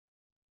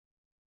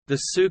The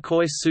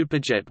Sukhoi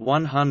Superjet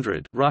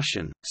 100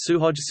 Russian,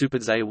 Sukhoj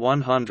Superjet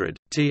 100,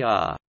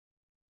 tr.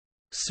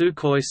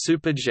 Sukhoi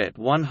Superjet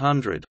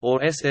 100 or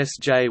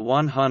SSJ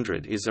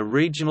 100 is a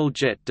regional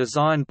jet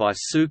designed by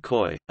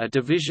Sukhoi, a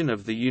division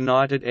of the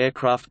United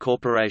Aircraft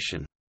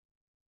Corporation.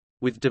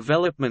 With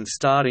development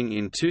starting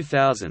in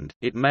 2000,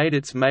 it made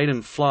its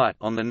maiden flight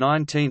on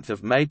 19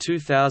 May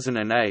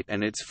 2008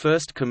 and its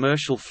first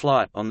commercial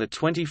flight on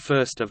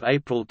 21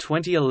 April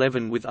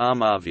 2011 with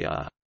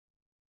Armavia.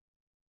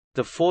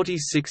 The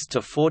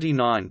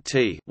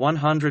 46-49T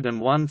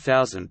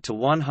 101,000 to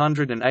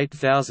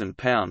 108,000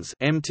 pounds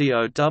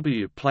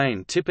MTOW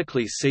plane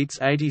typically seats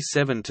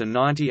 87 to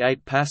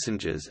 98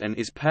 passengers and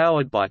is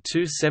powered by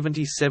two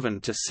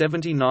 77 to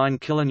 79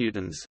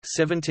 kilonewtons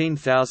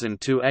 17,000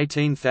 to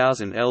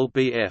 18,000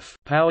 lbf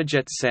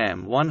Powerjet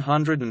SAM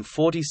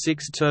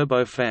 146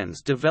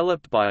 turbofans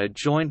developed by a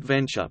joint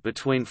venture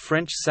between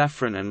French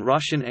Safran and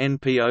Russian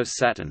NPO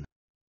Saturn.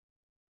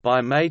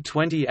 By May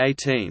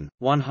 2018,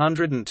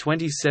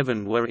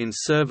 127 were in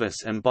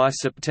service and by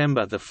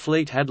September the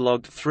fleet had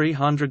logged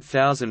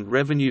 300,000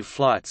 revenue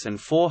flights and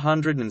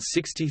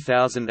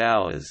 460,000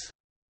 hours.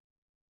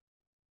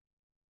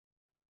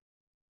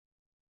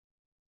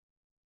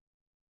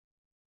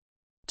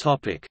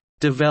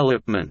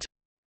 Development.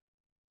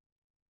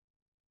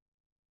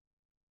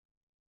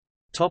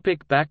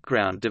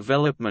 Background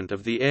development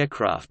of the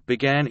aircraft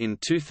began in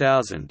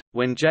 2000,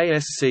 when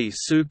JSC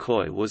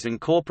Sukhoi was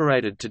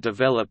incorporated to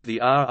develop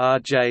the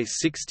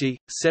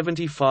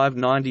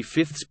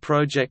RRJ-60-75-95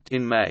 project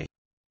in May.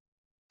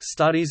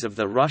 Studies of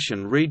the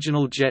Russian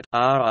regional jet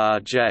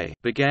RRJ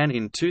began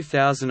in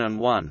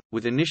 2001,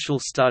 with initial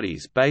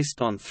studies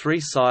based on three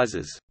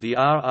sizes, the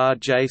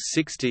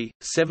RRJ-60,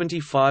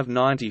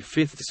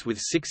 75-95 with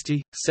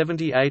 60,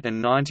 78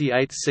 and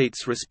 98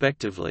 seats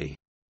respectively.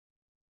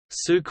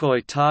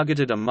 Sukhoi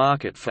targeted a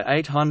market for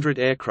 800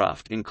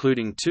 aircraft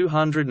including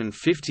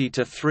 250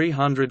 to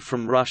 300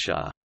 from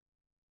Russia.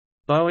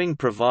 Boeing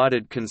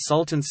provided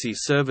consultancy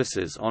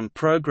services on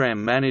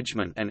program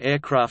management and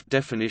aircraft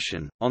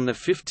definition. On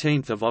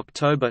 15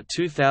 October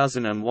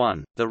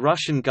 2001, the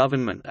Russian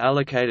government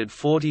allocated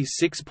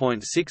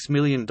 $46.6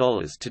 million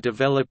to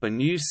develop a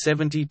new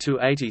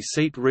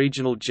 70–80-seat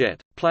regional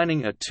jet,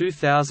 planning a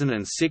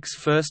 2006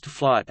 first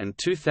flight and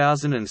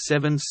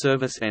 2007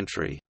 service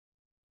entry.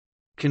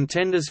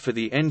 Contenders for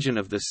the engine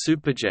of the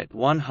Superjet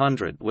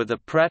 100 were the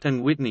Pratt &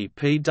 Whitney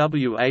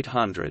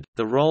PW800,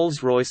 the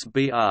Rolls-Royce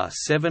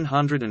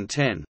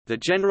BR710, the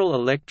General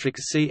Electric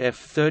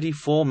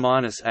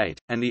CF34-8,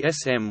 and the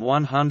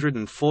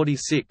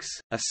SM146,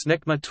 a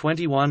Snecma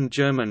 21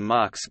 German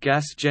Marx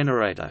gas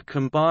generator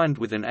combined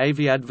with an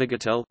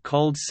Aviadvigatel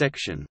cold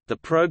section. The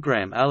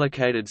program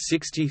allocated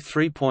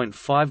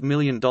 $63.5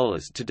 million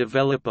to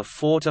develop a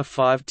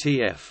 4-5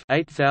 TF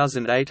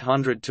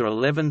 8,800 to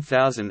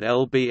 11,000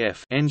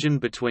 lbf engine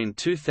between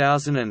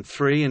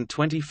 2003 and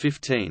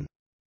 2015.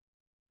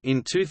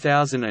 In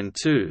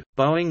 2002,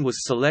 Boeing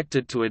was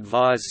selected to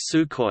advise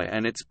Sukhoi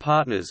and its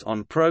partners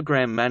on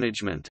program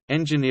management,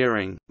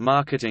 engineering,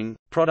 marketing,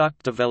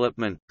 product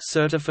development,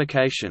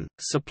 certification,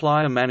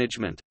 supplier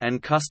management,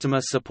 and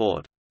customer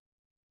support.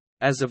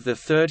 As of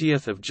 30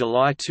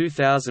 July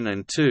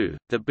 2002,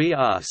 the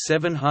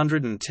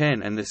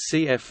BR710 and the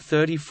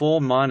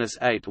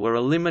CF34-8 were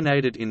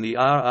eliminated in the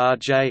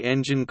RRJ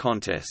engine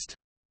contest.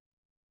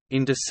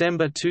 In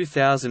December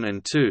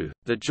 2002,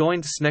 the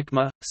joint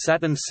Snecma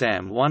Saturn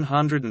SAM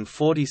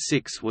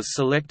 146 was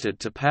selected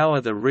to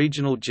power the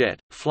regional jet.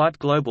 Flight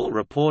Global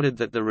reported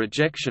that the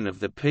rejection of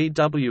the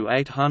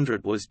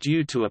PW800 was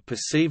due to a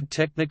perceived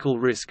technical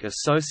risk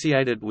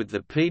associated with the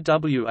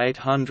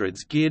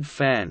PW800's geared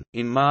fan.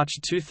 In March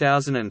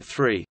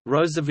 2003,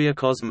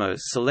 Rosaviacosmos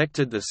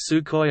selected the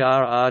Sukhoi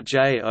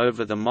RRJ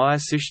over the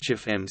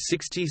Myasishchev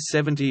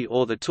M6070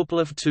 or the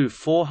Tupolev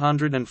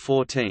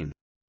Tu-414.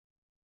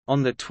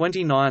 On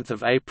 29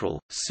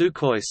 April,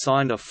 Sukhoi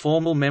signed a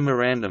formal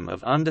Memorandum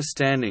of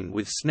Understanding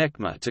with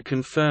Snecma to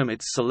confirm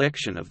its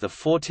selection of the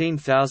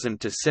 14,000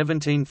 to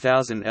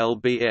 17,000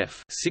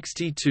 lbf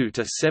 62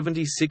 to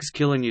 76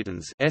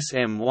 kilonewtons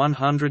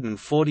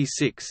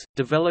SM146,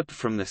 developed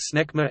from the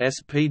Snecma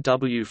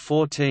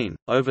SPW14,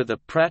 over the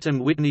Pratt &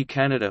 Whitney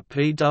Canada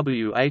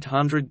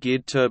PW800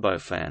 geared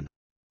turbofan.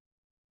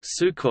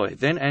 Sukhoi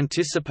then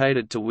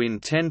anticipated to win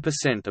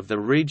 10% of the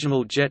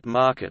regional jet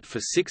market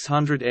for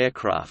 600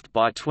 aircraft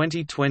by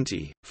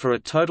 2020, for a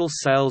total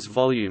sales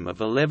volume of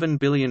 $11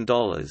 billion.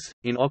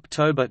 In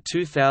October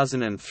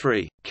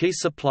 2003, key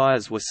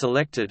suppliers were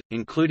selected,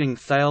 including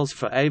Thales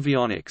for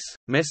avionics,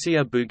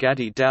 Messier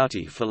Bugatti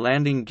Doughty for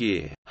landing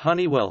gear,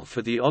 Honeywell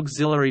for the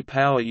auxiliary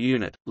power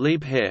unit,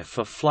 Liebherr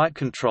for flight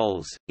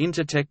controls,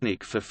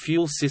 Intertechnic for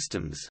fuel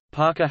systems,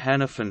 Parker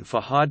Hannifin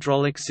for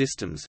hydraulic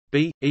systems,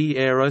 B.E.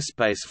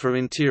 Aerospace for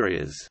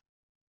interiors.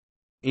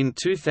 In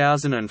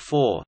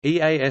 2004,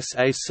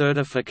 EASA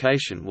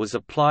certification was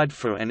applied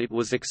for and it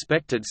was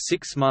expected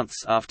 6 months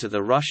after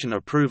the Russian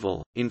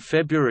approval. In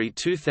February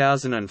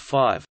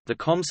 2005, the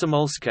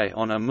Komsomolskye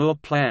on Amur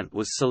plant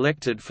was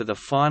selected for the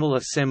final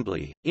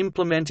assembly,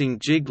 implementing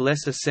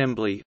jig-less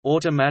assembly,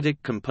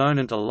 automatic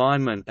component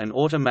alignment and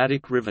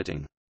automatic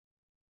riveting.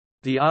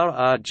 The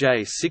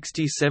RRJ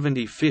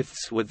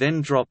 60/75s were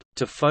then dropped,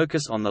 to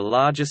focus on the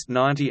largest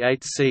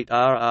 98-seat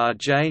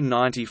RRJ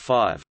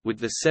 95, with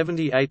the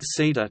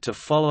 78-seater to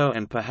follow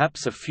and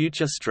perhaps a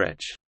future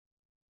stretch.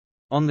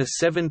 On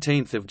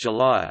 17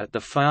 July at the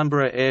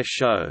Farnborough Air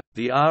Show,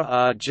 the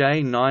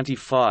RRJ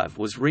 95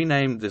 was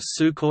renamed the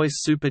Sukhoi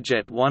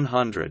Superjet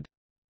 100.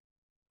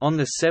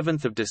 On 7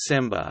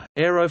 December,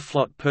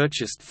 Aeroflot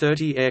purchased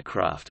 30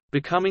 aircraft,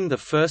 becoming the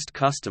first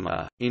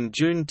customer. In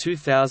June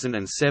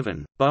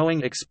 2007,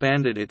 Boeing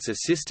expanded its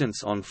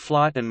assistance on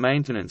flight and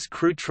maintenance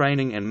crew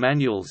training and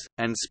manuals,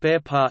 and spare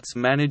parts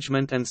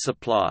management and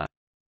supply.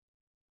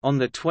 On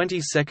the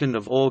 22nd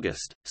of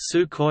August,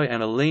 Sukhoi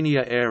and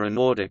Alenia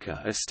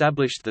Aeronautica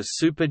established the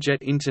Superjet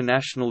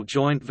International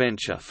Joint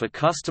Venture for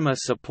customer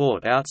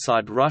support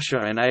outside Russia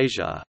and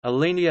Asia.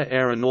 Alenia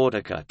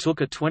Aeronautica took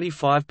a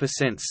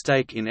 25%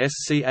 stake in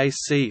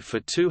SCAC for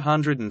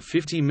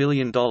 $250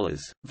 million,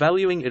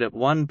 valuing it at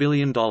 $1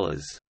 billion.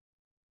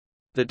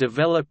 The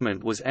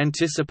development was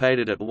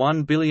anticipated at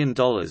 $1 billion,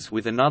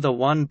 with another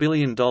 $1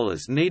 billion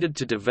needed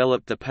to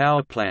develop the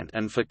power plant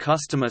and for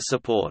customer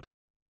support.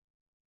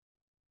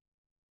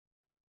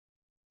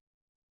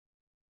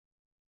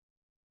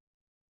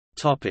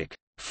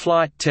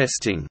 Flight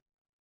testing.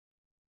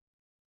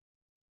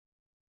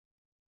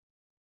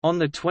 On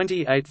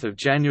 28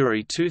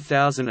 January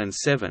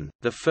 2007,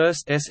 the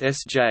first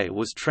SSJ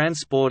was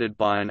transported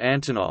by an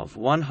Antonov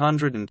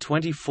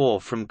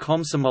 124 from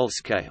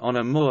Komsomolskye on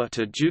Amur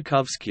to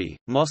Zhukovsky,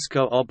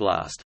 Moscow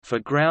Oblast, for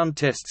ground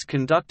tests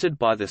conducted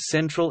by the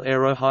Central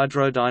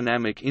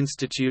Aerohydrodynamic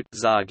Institute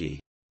 (ZAGI).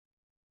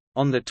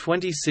 On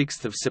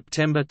 26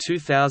 September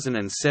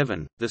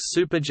 2007, the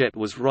Superjet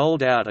was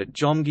rolled out at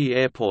Jomgy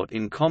Airport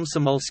in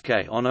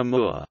Komsomolskye on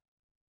Amur.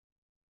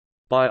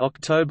 By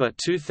October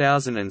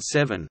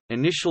 2007,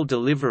 initial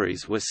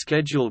deliveries were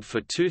scheduled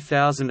for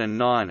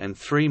 2009 and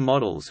 3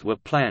 models were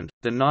planned,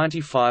 the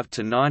 95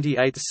 to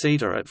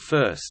 98-seater at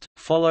first,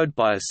 followed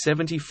by a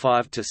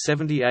 75 to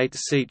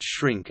 78-seat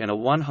shrink and a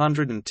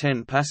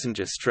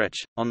 110-passenger stretch.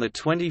 On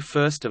 21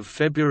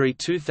 February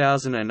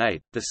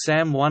 2008, the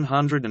SAM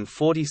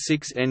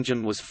 146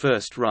 engine was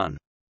first run.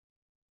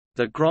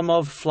 The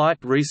Gromov Flight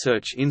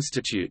Research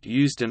Institute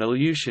used an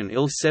Ilyushin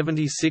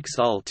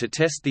Il-76 to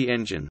test the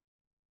engine.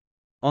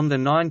 On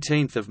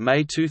 19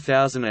 May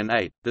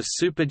 2008, the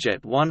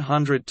Superjet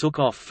 100 took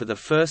off for the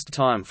first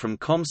time from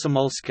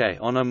Komsomolskye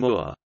on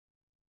Amur.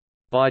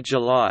 By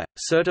July,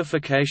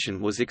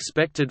 certification was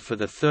expected for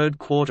the third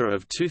quarter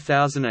of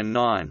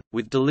 2009,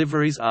 with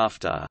deliveries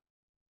after.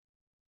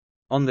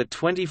 On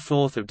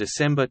 24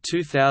 December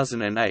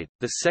 2008,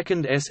 the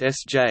second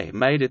SSJ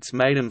made its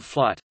maiden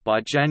flight.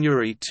 By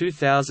January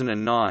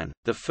 2009,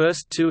 the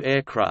first 2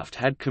 aircraft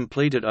had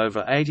completed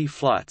over 80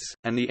 flights,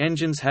 and the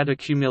engines had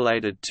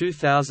accumulated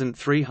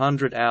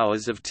 2,300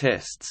 hours of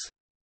tests.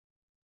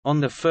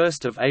 On 1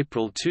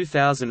 April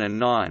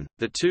 2009,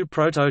 the 2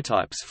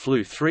 prototypes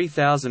flew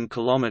 3,000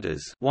 km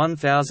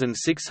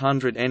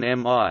 (1,600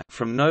 nmi)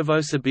 from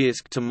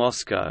Novosibirsk to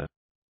Moscow.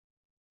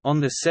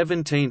 On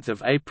 17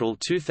 April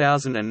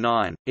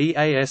 2009,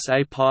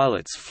 EASA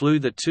pilots flew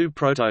the 2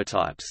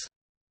 prototypes.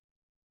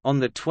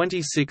 On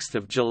 26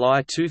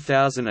 July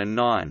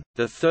 2009,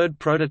 the third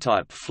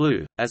prototype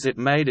flew, as it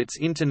made its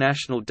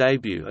international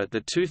debut at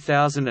the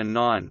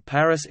 2009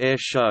 Paris Air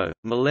Show.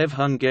 Malev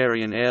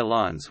Hungarian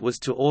Airlines was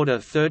to order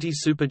 30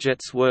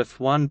 Superjets worth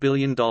 $1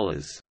 billion.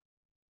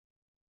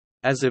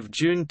 As of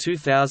June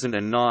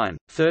 2009,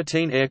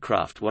 13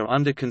 aircraft were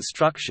under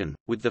construction,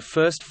 with the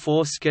first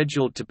 4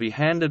 scheduled to be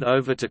handed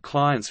over to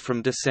clients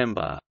from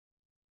December.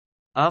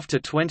 After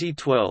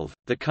 2012,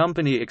 the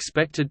company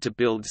expected to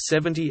build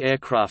 70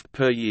 aircraft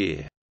per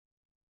year.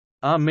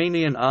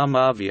 Armenian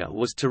Armavia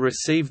was to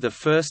receive the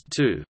first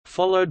 2,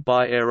 followed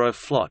by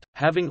Aeroflot,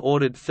 having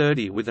ordered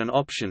 30 with an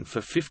option for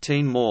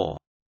 15 more.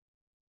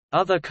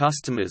 Other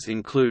customers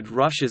include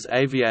Russia's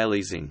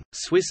Avialeasing,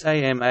 Swiss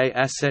AMA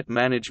Asset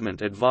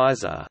Management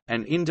Advisor,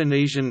 and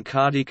Indonesian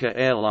Kartika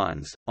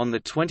Airlines. On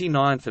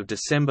 29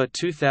 December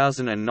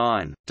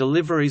 2009,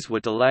 deliveries were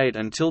delayed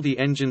until the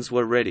engines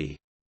were ready.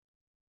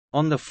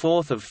 On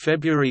 4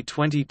 February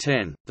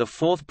 2010, the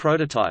 4th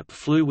prototype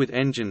flew with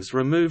engines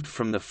removed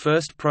from the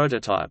first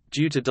prototype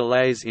due to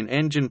delays in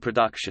engine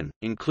production,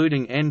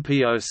 including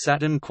NPO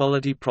Saturn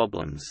quality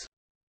problems.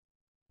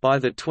 By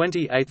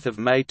 28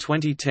 May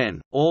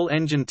 2010, all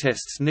engine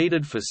tests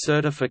needed for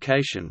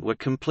certification were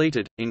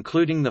completed,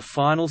 including the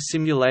final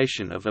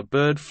simulation of a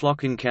bird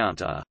flock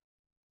encounter.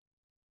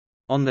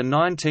 On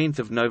 19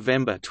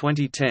 November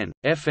 2010,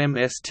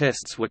 FMS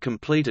tests were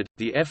completed.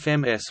 The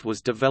FMS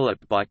was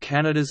developed by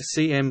Canada's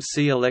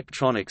CMC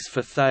Electronics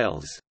for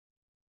Thales.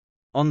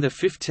 On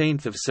 15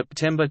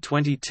 September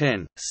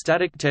 2010,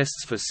 static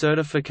tests for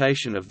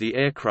certification of the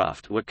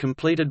aircraft were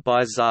completed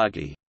by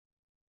Zagi.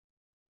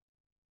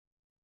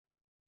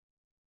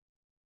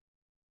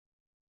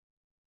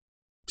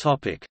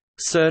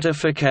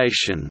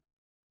 Certification.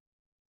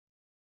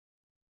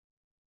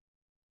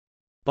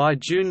 By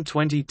June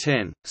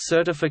 2010,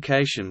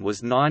 certification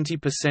was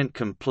 90%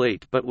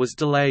 complete but was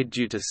delayed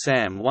due to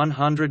SAM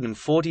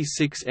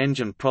 146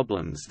 engine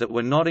problems that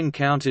were not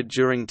encountered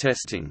during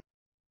testing.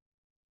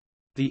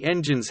 The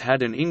engines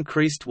had an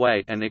increased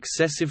weight and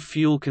excessive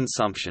fuel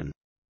consumption.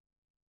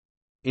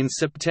 In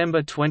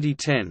September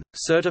 2010,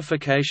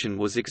 certification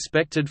was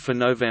expected for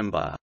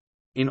November.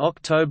 In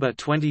October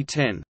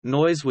 2010,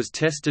 noise was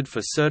tested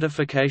for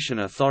certification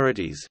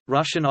authorities,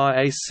 Russian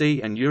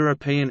IAC and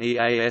European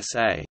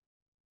EASA.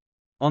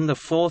 On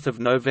 4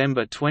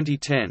 November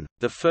 2010,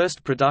 the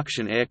first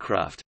production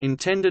aircraft,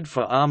 intended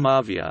for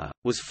Armavia,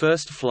 was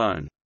first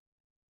flown.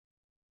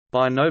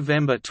 By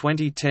November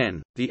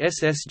 2010, the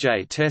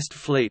SSJ test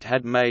fleet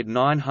had made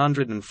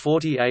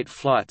 948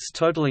 flights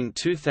totaling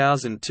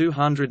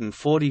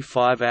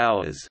 2,245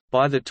 hours.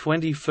 By the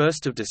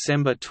 21st of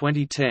December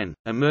 2010,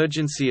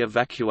 emergency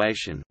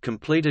evacuation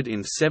completed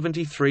in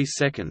 73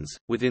 seconds,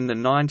 within the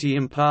 90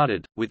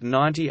 imparted, with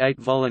 98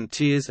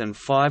 volunteers and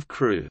 5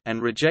 crew,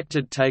 and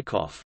rejected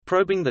takeoff,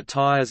 probing the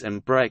tires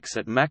and brakes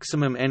at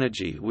maximum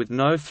energy with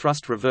no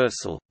thrust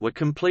reversal, were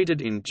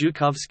completed in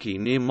Zhukovsky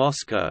near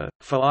Moscow,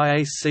 for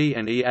IAC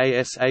and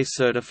EASA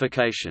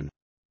certification.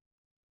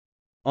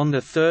 On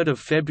 3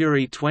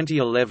 February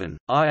 2011,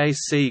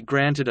 IAC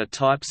granted a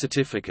type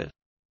certificate.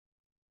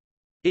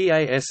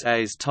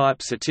 EASA's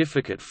type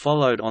certificate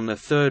followed on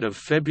 3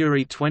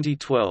 February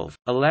 2012,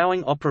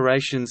 allowing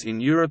operations in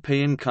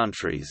European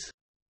countries.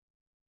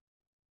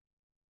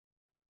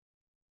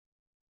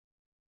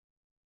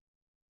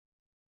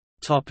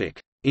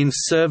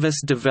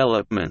 In-service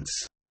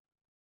developments.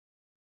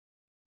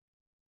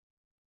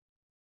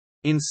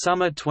 In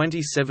summer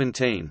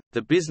 2017,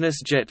 the business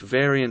jet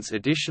variant's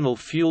additional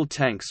fuel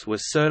tanks were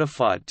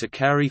certified to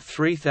carry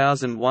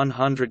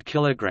 3,100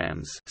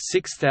 kilograms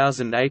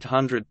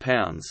 (6,800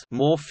 pounds)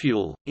 more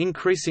fuel,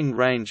 increasing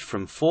range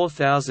from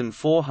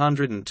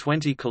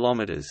 4,420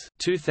 kilometers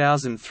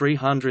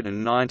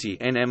 (2,390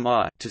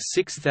 nmi) to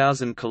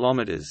 6,000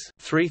 kilometers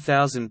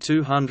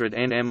 (3,200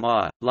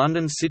 nmi).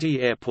 London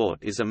City Airport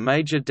is a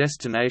major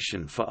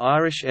destination for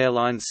Irish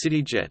airline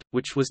CityJet,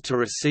 which was to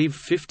receive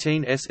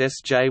 15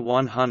 SSJ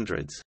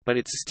 100s, but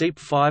its steep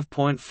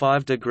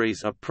 5.5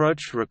 degrees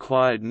approach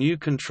required new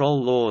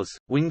control laws,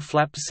 wing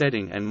flap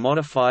setting and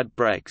modified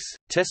brakes.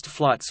 Test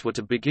flights were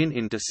to begin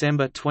in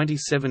December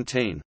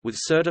 2017, with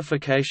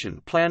certification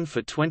planned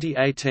for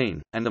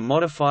 2018, and the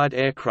modified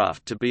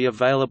aircraft to be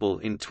available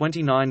in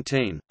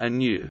 2019. A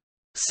new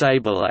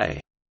Sabre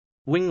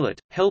winglet,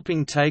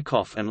 helping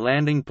takeoff and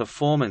landing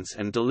performance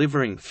and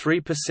delivering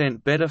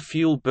 3% better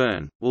fuel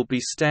burn, will be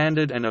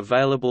standard and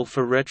available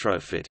for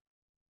retrofit.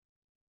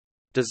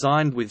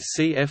 Designed with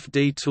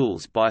CFD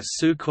tools by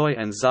Sukhoi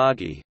and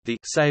Zagi, the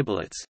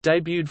Sabrelets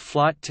debuted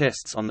flight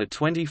tests on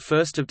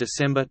 21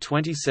 December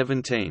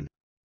 2017.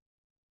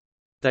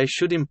 They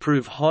should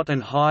improve hot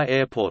and high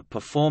airport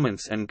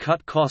performance and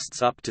cut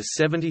costs up to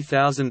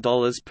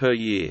 $70,000 per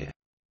year.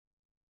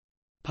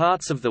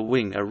 Parts of the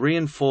wing are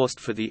reinforced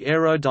for the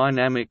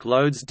aerodynamic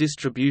loads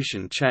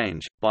distribution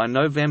change. By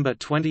November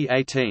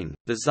 2018,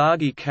 the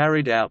Zagi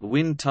carried out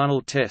wind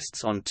tunnel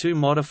tests on 2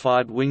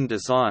 modified wing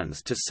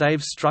designs to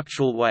save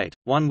structural weight,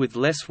 one with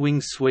less wing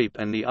sweep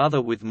and the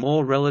other with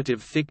more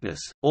relative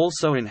thickness,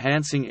 also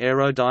enhancing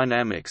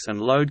aerodynamics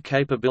and load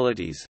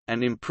capabilities,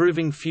 and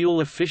improving fuel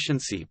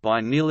efficiency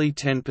by nearly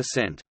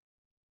 10%.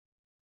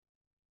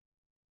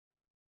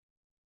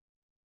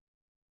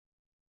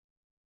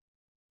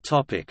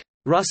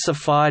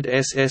 Russified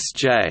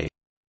SSJ.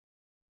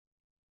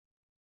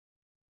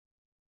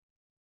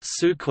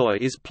 Sukhoi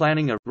is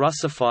planning a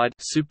Russified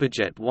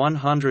Superjet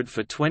 100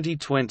 for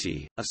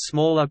 2020, a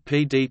smaller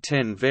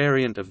PD-10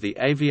 variant of the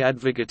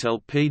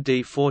Aviadvigatel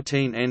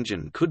PD-14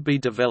 engine could be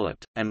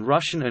developed, and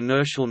Russian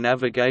inertial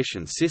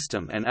navigation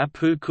system and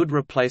APU could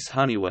replace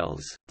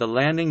Honeywell's. The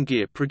landing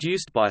gear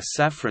produced by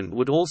Safran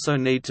would also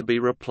need to be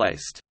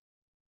replaced.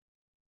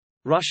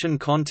 Russian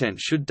content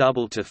should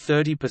double to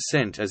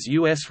 30% as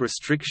U.S.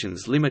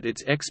 restrictions limit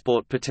its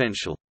export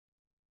potential.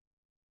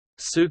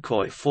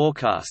 Sukhoi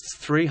forecasts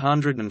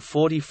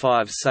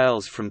 345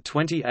 sales from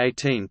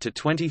 2018 to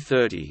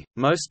 2030,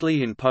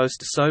 mostly in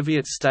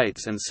post-Soviet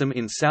states and some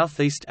in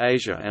Southeast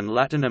Asia and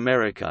Latin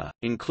America,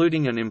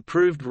 including an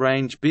improved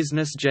range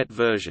business jet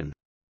version.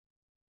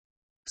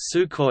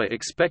 Sukhoi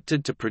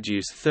expected to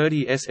produce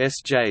 30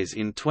 SSJs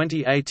in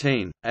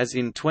 2018, as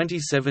in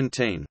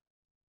 2017.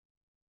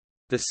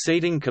 The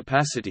seating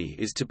capacity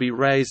is to be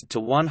raised to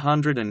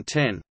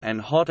 110,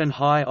 and hot and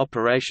high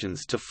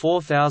operations to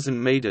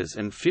 4,000 meters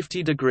and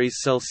 50 degrees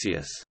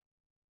Celsius.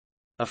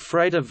 A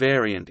freighter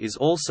variant is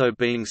also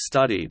being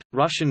studied.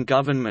 Russian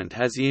government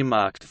has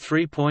earmarked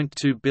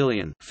 $3.2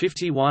 billion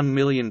 ($51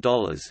 million)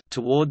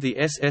 toward the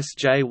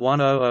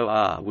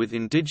SSJ-100R with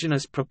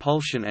indigenous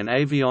propulsion and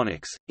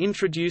avionics,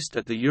 introduced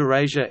at the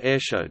Eurasia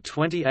Airshow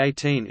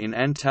 2018 in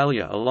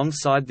Antalya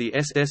alongside the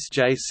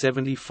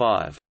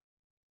SSJ-75.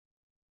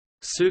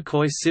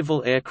 Sukhoi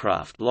Civil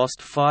Aircraft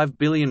lost 5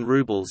 billion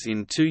rubles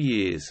in 2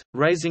 years,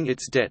 raising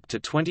its debt to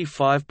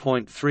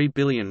 25.3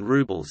 billion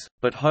rubles,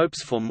 but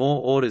hopes for more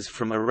orders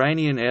from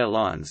Iranian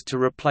airlines to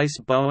replace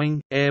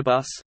Boeing,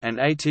 Airbus, and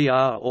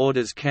ATR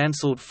orders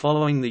cancelled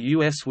following the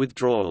U.S.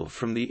 withdrawal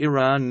from the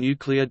Iran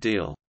nuclear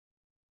deal.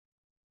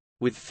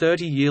 With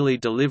 30 yearly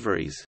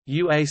deliveries,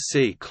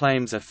 UAC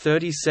claims a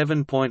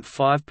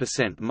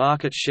 37.5%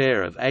 market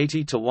share of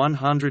 80 to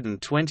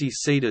 120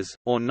 seaters,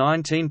 or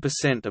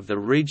 19% of the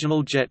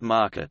regional jet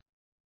market.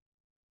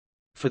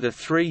 For the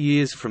 3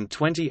 years from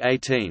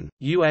 2018,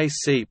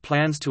 UAC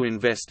plans to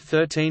invest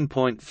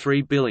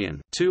 $13.3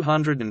 billion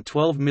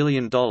 ($212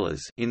 million)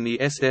 in the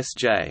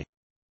SSJ.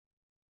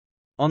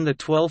 On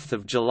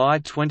 12 July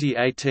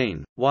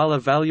 2018, while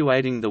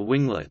evaluating the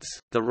winglets,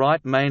 the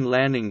right main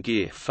landing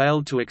gear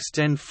failed to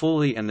extend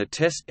fully and the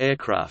test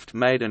aircraft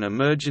made an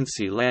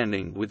emergency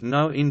landing with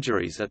no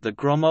injuries at the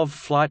Gromov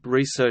Flight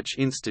Research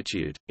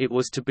Institute. It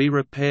was to be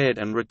repaired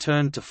and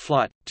returned to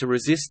flight, to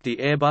resist the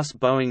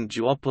Airbus-Boeing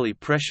duopoly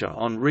pressure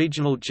on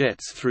regional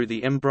jets through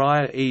the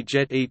Embraer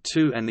E-Jet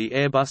E2 and the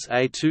Airbus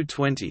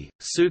A220.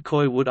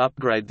 Sukhoi would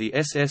upgrade the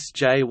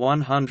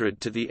SSJ-100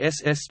 to the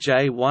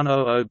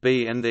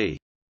SSJ-100B and the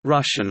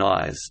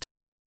Russianized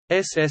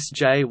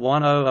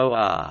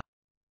SSJ-100R.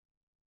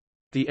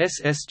 The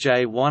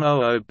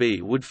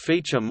SSJ-100B would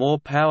feature more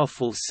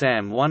powerful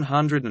SAM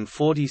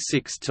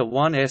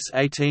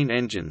 146-1S18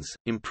 engines,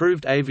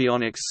 improved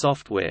avionics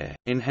software,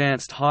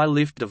 enhanced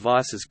high-lift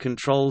devices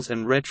controls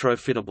and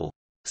retrofittable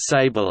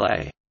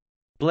Sabrelay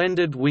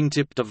blended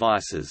wingtip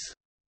devices.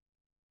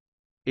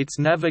 Its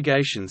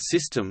navigation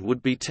system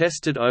would be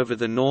tested over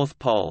the North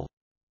Pole.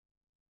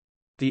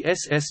 The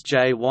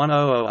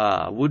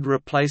SSJ-100R would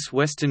replace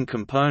Western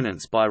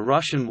components by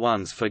Russian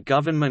ones for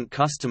government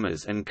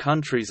customers and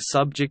countries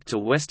subject to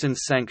Western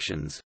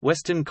sanctions.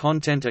 Western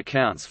content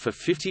accounts for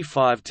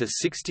 55 to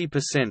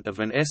 60% of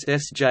an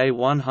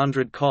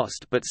SSJ-100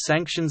 cost, but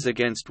sanctions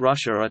against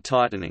Russia are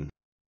tightening.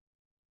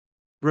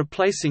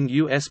 Replacing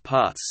U.S.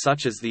 parts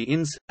such as the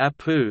INS,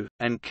 APU,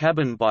 and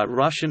cabin by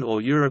Russian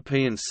or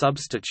European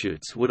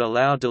substitutes would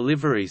allow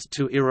deliveries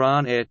to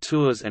Iran Air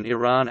Tours and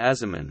Iran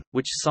Aziman,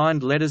 which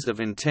signed letters of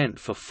intent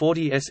for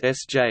 40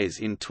 SSJs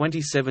in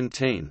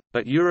 2017,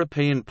 but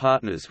European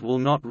partners will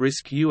not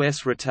risk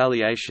U.S.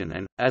 retaliation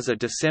and, as of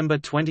December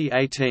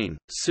 2018,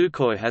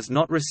 Sukhoi has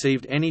not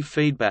received any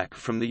feedback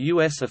from the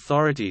U.S.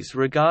 authorities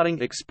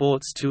regarding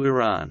exports to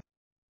Iran.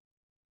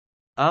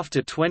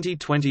 After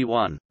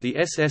 2021, the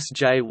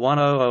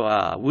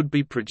SSJ-100R would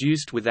be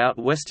produced without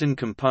Western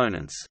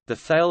components, the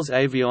Thales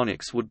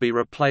avionics would be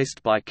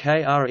replaced by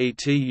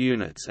KRET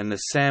units and the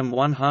SAM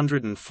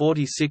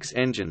 146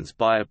 engines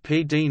by a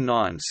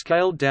PD-9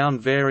 scaled-down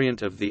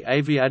variant of the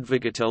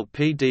Aviadvigatel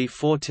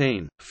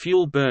PD-14.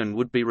 Fuel burn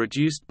would be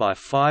reduced by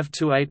 5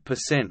 to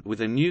 8%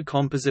 with a new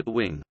composite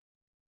wing.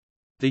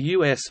 The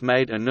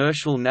US-made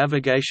inertial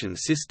navigation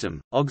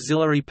system,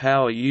 auxiliary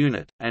power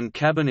unit, and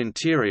cabin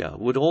interior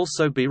would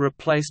also be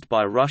replaced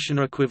by Russian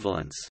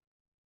equivalents.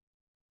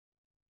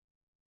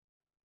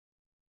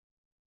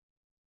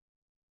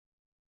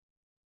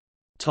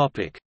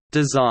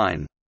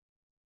 Design.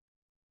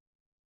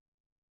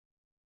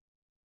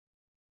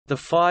 The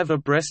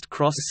 5-abreast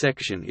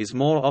cross-section is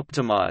more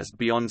optimized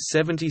beyond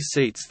 70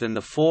 seats than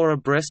the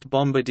 4-abreast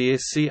Bombardier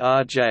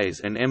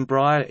CRJs and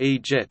Embraer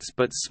E-jets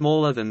but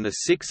smaller than the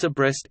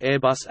 6-abreast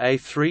Airbus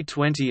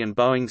A320 and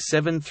Boeing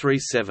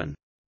 737.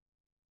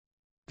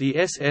 The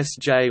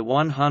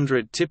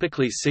SSJ-100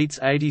 typically seats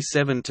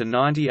 87 to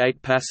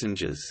 98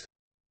 passengers.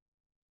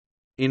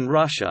 In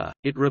Russia,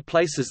 it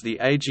replaces the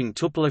aging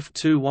Tupolev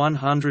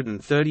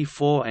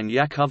Tu-134 and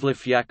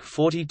Yakovlev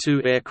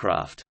Yak-42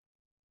 aircraft.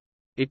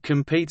 It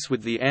competes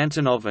with the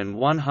Antonov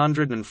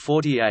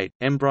An-148,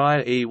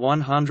 Embraer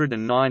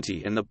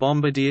E-190 and the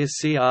Bombardier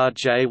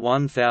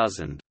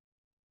CRJ-1000.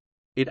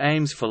 It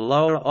aims for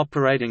lower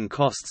operating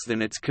costs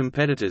than its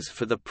competitors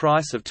for the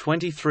price of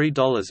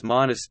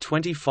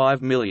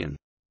 $23–25 million.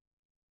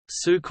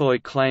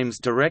 Sukhoi claims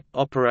direct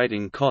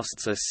operating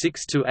costs are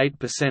 6 to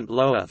 8%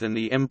 lower than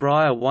the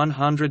Embraer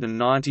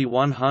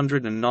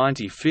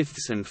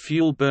 190-195 and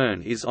fuel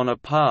burn is on a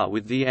par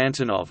with the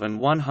Antonov and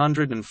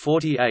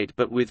 148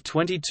 but with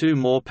 22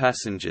 more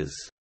passengers.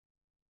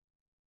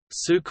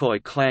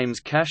 Sukhoi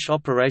claims cash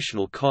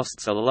operational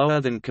costs are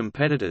lower than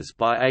competitors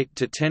by 8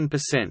 to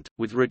 10%,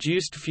 with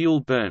reduced fuel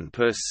burn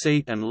per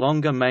seat and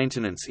longer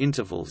maintenance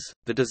intervals.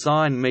 The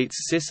design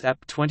meets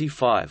CIS-AP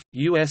 25,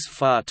 US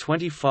FAR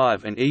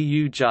 25, and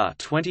EU JAR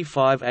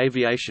 25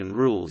 aviation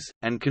rules,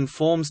 and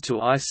conforms to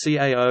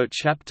ICAO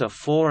Chapter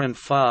 4 and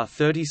FAR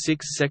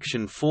 36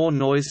 Section 4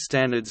 noise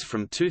standards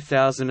from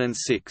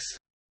 2006.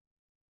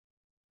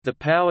 The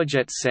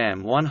Powerjet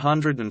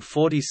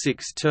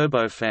SAM-146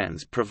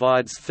 turbofans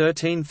provides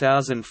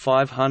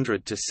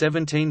 13,500 to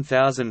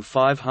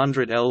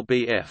 17,500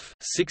 lbf,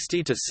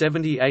 60 to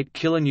 78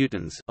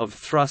 kilonewtons of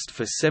thrust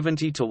for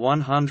 70 to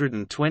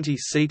 120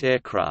 seat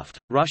aircraft.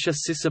 Russia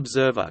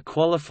Sys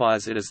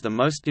qualifies it as the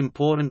most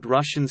important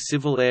Russian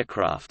civil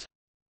aircraft.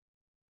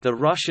 The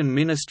Russian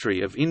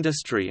Ministry of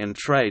Industry and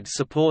Trade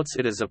supports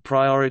it as a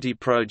priority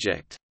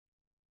project.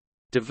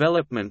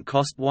 Development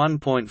cost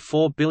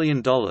 $1.4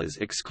 billion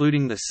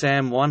excluding the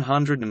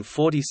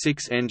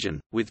SAM-146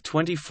 engine, with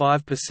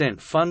 25%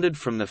 funded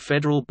from the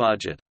federal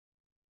budget.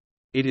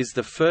 It is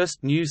the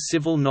first new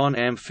civil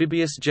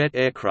non-amphibious jet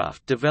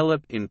aircraft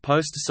developed in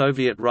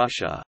post-Soviet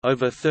Russia.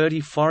 Over 30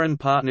 foreign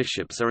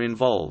partnerships are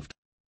involved.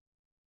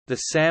 The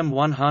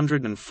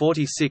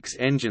SAM-146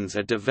 engines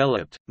are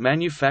developed,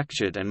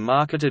 manufactured and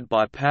marketed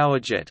by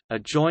Powerjet, a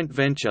joint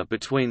venture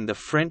between the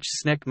French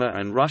SNECMA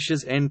and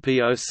Russia's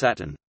NPO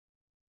Saturn.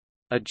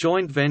 A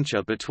joint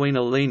venture between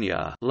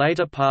Alenia,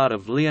 later part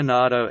of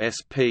Leonardo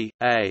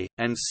S.p.A.,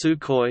 and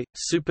Sukhoi,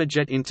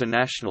 Superjet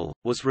International,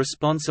 was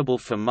responsible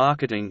for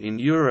marketing in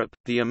Europe,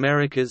 the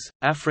Americas,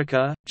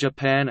 Africa,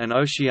 Japan and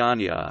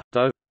Oceania,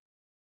 though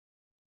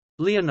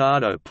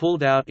Leonardo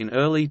pulled out in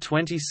early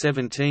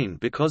 2017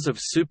 because of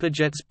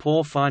Superjet's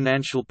poor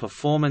financial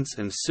performance,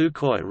 and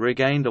Sukhoi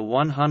regained a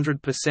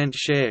 100%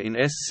 share in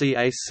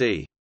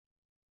SCAC.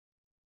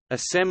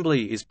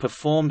 Assembly is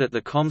performed at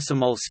the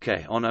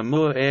Komsomolsk on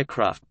Amur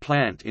aircraft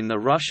plant in the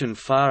Russian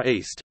Far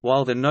East,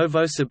 while the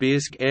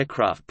Novosibirsk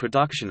Aircraft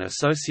Production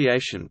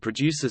Association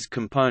produces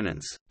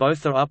components.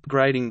 Both are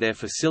upgrading their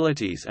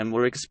facilities and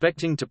were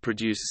expecting to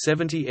produce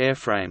 70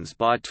 airframes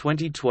by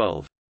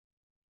 2012.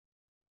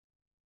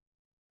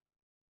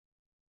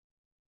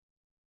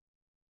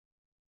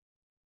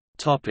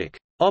 Topic: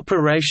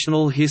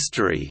 Operational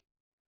history.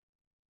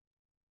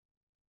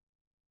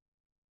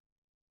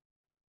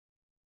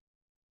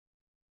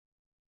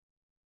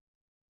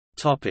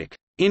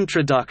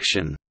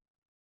 Introduction.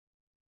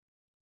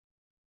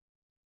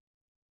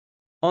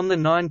 On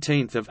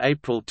 19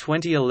 April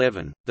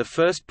 2011, the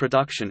first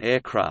production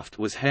aircraft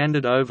was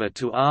handed over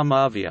to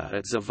Armavia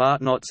at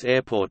Zavartnots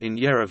Airport in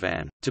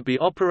Yerevan, to be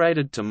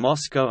operated to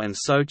Moscow and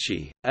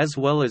Sochi, as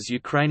well as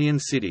Ukrainian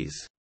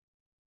cities.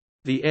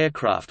 The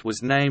aircraft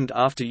was named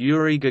after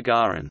Yuri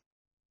Gagarin.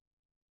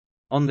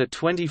 On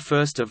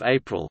 21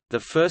 April, the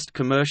first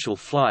commercial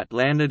flight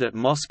landed at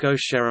Moscow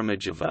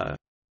Sheremetyevo.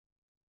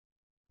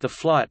 The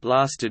flight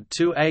lasted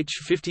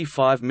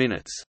 2h55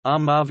 minutes.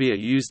 Armavia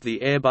used the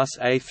Airbus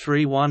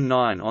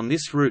A319 on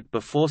this route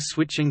before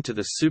switching to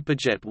the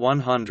Superjet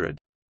 100.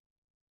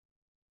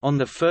 On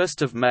 1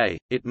 May,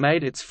 it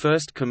made its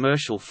first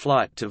commercial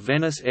flight to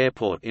Venice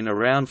Airport in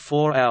around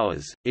 4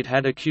 hours. It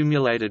had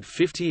accumulated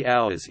 50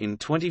 hours in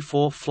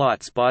 24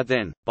 flights by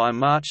then. By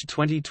March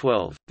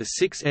 2012, the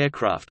 6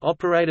 aircraft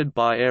operated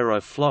by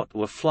Aeroflot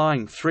were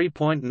flying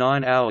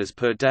 3.9 hours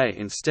per day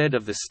instead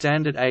of the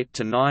standard 8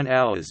 to 9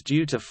 hours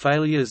due to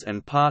failures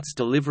and parts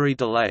delivery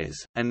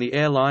delays, and the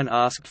airline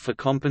asked for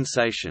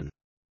compensation.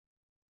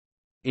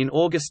 In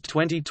August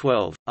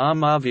 2012,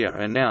 Armavia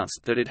announced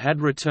that it had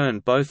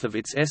returned both of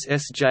its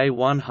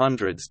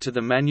SSJ-100s to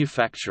the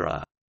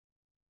manufacturer.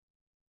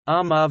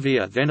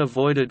 Armavia then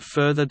avoided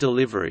further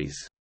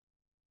deliveries.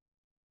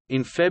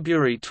 In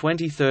February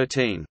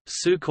 2013,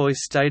 Sukhoi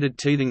stated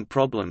teething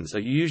problems are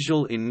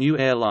usual in new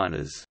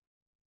airliners.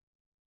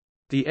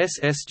 The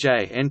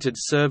SSJ entered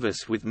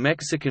service with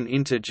Mexican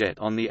Interjet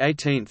on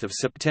 18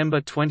 September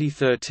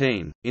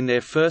 2013. In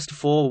their first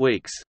 4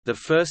 weeks, the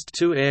first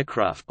 2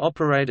 aircraft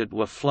operated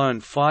were flown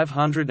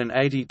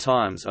 580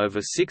 times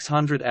over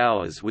 600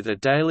 hours with a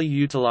daily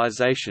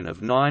utilization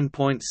of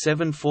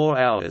 9.74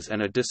 hours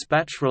and a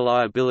dispatch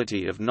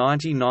reliability of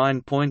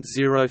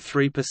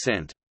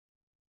 99.03%.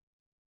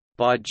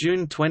 By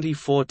June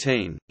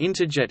 2014,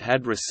 Interjet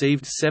had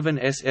received 7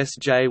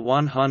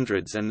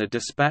 SSJ-100s and the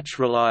dispatch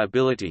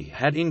reliability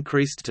had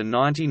increased to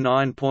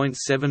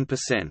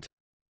 99.7%.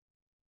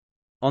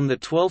 On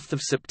 12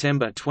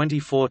 September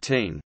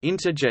 2014,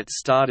 Interjet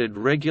started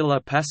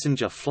regular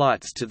passenger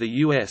flights to the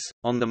U.S.,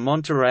 on the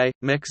Monterrey,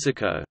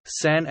 Mexico,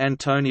 San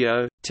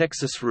Antonio,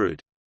 Texas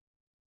route.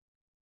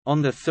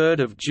 On 3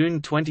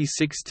 June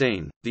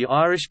 2016, the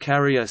Irish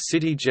carrier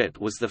CityJet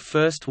was the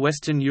first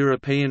Western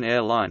European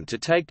airline to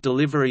take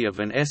delivery of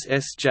an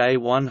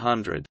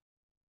SSJ-100.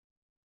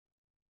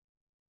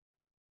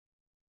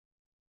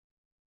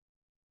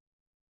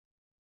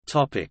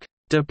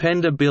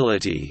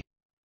 Dependability.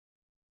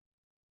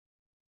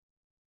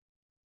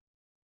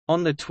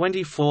 On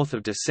 24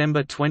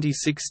 December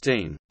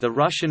 2016, the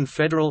Russian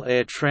Federal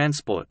Air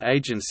Transport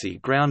Agency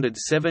grounded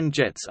 7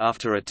 jets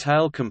after a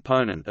tail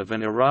component of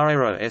an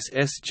Araero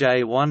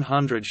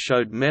SSJ-100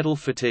 showed metal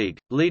fatigue,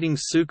 leading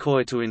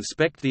Sukhoi to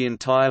inspect the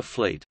entire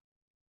fleet.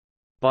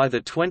 By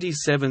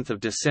 27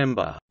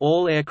 December,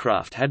 all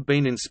aircraft had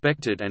been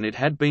inspected and it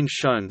had been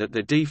shown that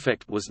the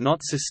defect was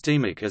not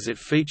systemic as it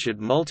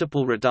featured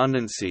multiple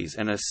redundancies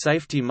and a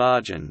safety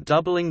margin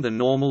doubling the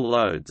normal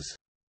loads.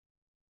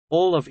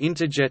 All of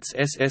Interjet's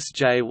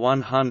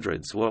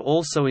SSJ-100s were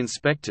also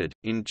inspected.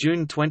 In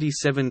June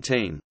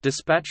 2017,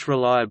 dispatch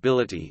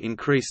reliability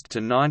increased to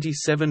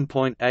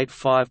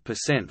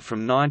 97.85%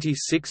 from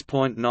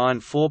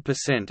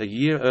 96.94% a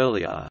year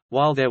earlier,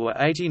 while there were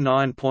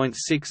 89.6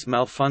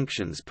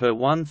 malfunctions per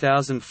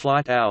 1,000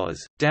 flight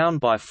hours, down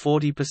by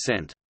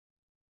 40%.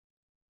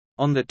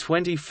 On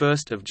 21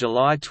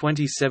 July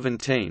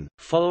 2017,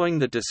 following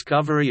the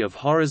discovery of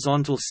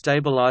horizontal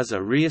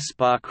stabilizer rear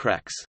spar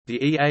cracks, the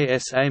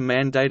EASA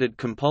mandated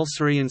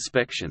compulsory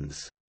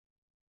inspections.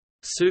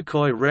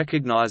 Sukhoi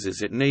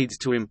recognizes it needs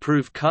to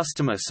improve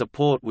customer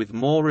support with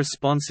more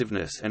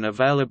responsiveness and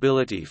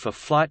availability for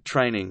flight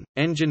training,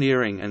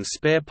 engineering and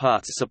spare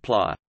parts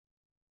supply.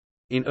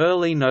 In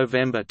early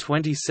November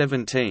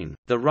 2017,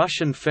 the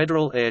Russian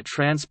Federal Air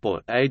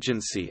Transport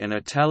Agency and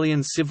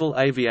Italian Civil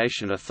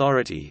Aviation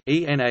Authority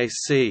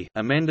 (ENAC)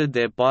 amended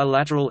their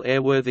bilateral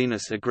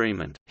airworthiness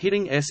agreement,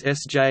 hitting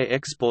SSJ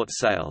export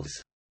sales.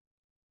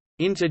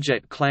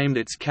 Interjet claimed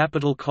its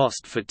capital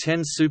cost for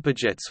 10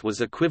 Superjets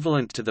was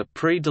equivalent to the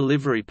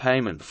pre-delivery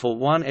payment for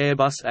one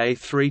Airbus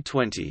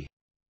A320.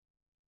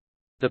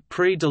 The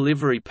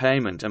pre-delivery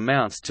payment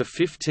amounts to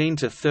 15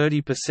 to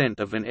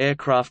 30% of an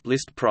aircraft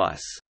list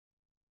price.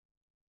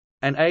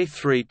 An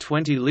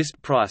A320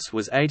 list price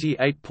was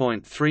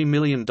 $88.3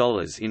 million in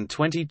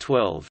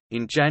 2012.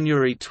 In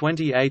January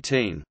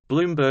 2018,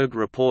 Bloomberg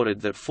reported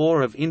that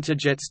 4 of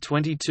Interjet's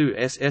 22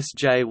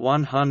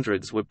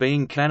 SSJ-100s were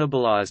being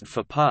cannibalized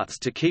for parts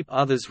to keep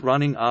others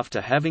running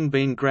after having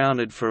been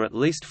grounded for at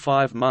least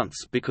 5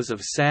 months because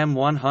of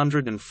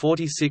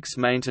SAM-146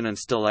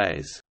 maintenance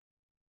delays.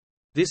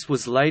 This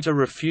was later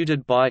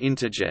refuted by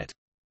Interjet.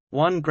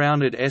 One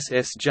grounded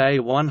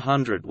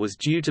SSJ-100 was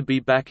due to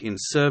be back in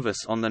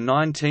service on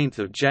 19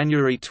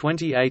 January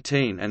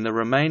 2018 and the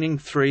remaining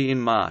 3 in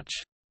March.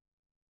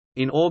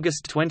 In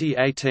August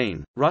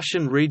 2018,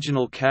 Russian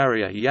regional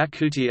carrier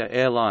Yakutia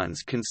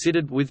Airlines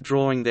considered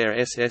withdrawing their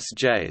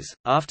SSJs,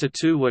 after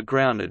 2 were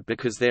grounded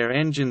because their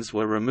engines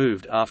were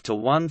removed after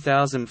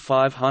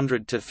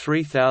 1,500 to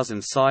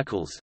 3,000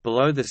 cycles,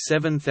 below the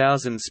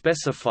 7,000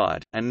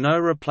 specified, and no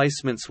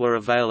replacements were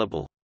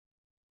available.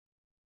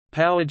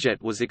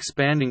 Powerjet was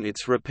expanding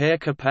its repair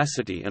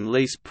capacity and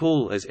lease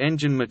pool as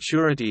engine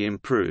maturity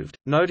improved,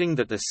 noting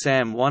that the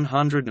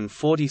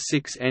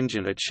SAM-146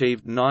 engine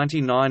achieved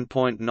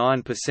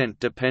 99.9%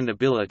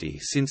 dependability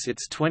since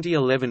its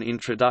 2011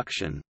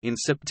 introduction. In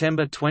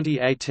September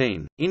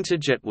 2018,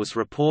 Interjet was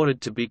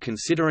reported to be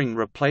considering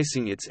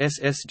replacing its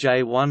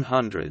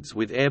SSJ-100s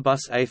with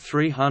Airbus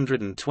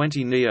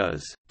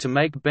A320neos, to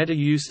make better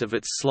use of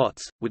its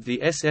slots, with the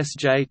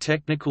SSJ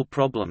technical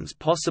problems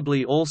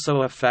possibly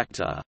also a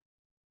factor.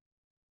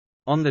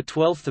 On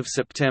 12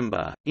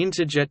 September,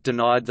 Interjet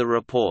denied the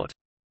report.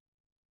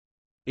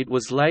 It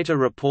was later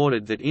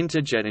reported that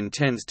Interjet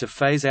intends to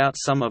phase out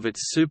some of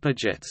its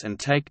Superjets and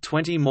take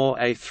 20 more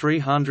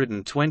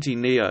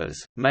A320neos,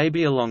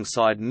 maybe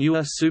alongside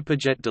newer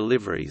Superjet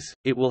deliveries.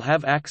 It will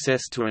have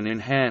access to an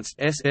enhanced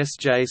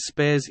SSJ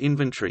spares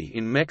inventory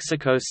in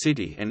Mexico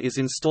City and is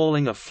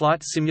installing a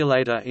flight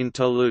simulator in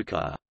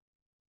Toluca.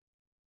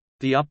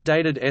 The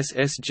updated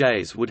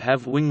SSJs would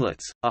have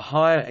winglets, a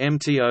higher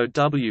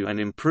MTOW and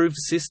improved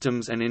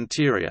systems and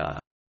interior.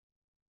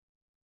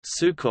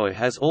 Sukhoi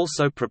has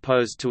also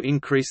proposed to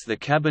increase the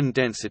cabin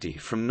density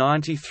from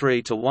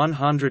 93 to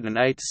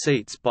 108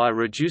 seats by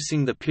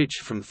reducing the pitch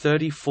from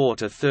 34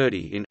 to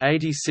 30 in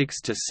 86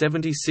 to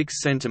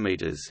 76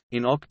 cm.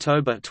 In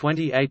October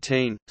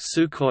 2018,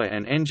 Sukhoi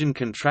and engine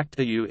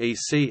contractor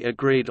UEC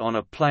agreed on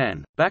a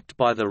plan, backed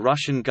by the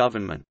Russian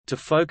government, to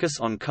focus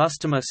on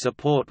customer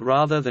support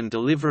rather than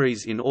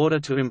deliveries in order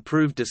to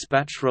improve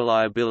dispatch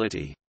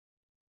reliability.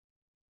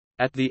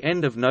 At the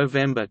end of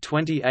November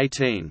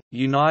 2018,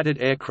 United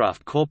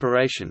Aircraft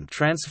Corporation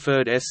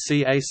transferred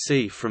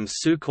SCAC from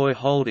Sukhoi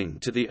Holding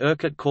to the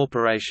Irkut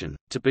Corporation,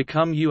 to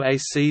become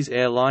UAC's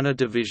airliner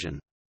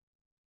division.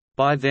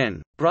 By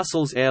then,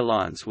 Brussels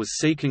Airlines was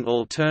seeking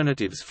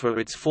alternatives for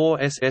its 4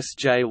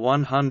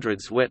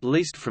 SSJ-100s wet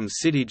leased from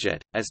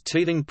CityJet, as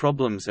teething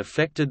problems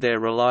affected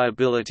their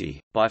reliability.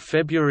 By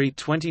February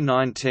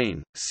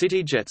 2019,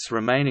 CityJet's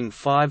remaining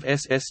 5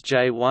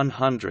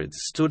 SSJ-100s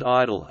stood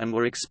idle and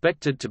were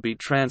expected to be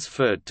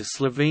transferred to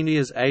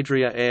Slovenia's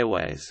Adria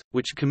Airways,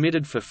 which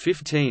committed for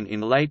 15 in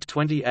late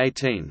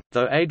 2018,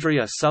 though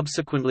Adria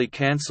subsequently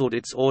cancelled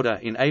its order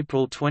in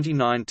April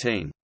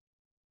 2019.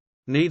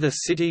 Neither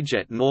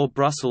CityJet nor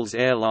Brussels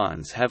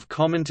Airlines have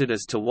commented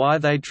as to why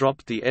they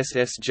dropped the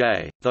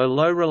SSJ, though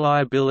low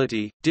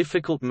reliability,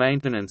 difficult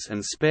maintenance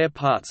and spare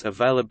parts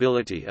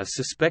availability are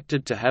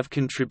suspected to have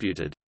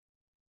contributed.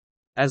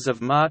 As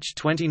of March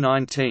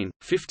 2019,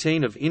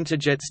 15 of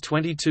Interjet's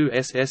 22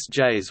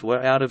 SSJs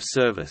were out of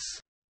service.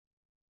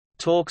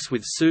 Talks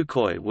with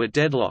Sukhoi were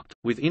deadlocked,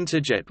 with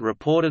Interjet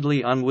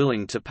reportedly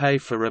unwilling to pay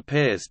for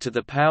repairs to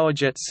the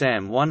Powerjet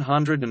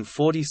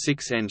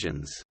SAM-146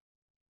 engines.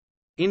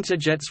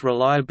 Interjet's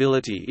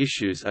reliability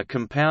issues are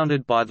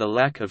compounded by the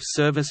lack of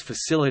service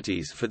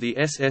facilities for the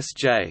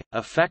SSJ,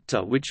 a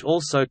factor which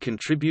also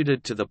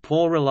contributed to the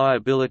poor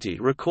reliability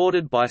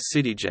recorded by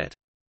CityJet.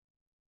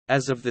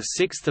 As of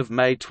 6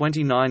 May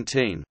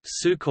 2019,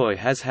 Sukhoi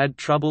has had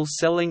trouble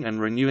selling and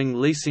renewing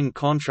leasing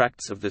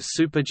contracts of the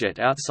Superjet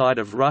outside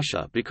of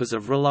Russia because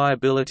of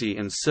reliability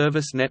and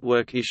service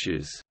network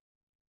issues.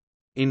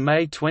 In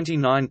May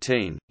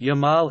 2019,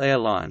 Yamal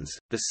Airlines,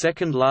 the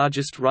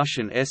second-largest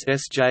Russian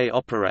SSJ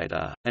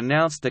operator,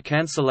 announced the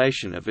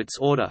cancellation of its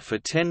order for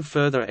 10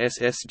 further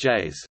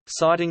SSJs,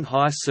 citing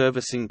high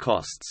servicing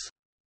costs.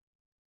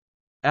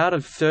 Out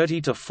of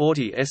 30 to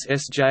 40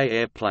 SSJ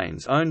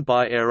airplanes owned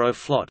by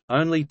Aeroflot,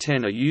 only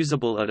 10 are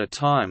usable at a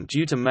time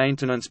due to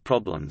maintenance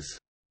problems.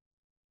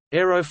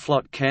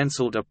 Aeroflot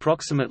cancelled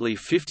approximately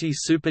 50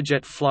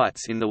 Superjet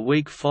flights in the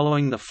week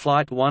following the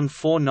Flight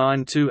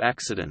 1492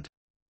 accident.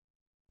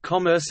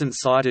 Commerçant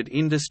cited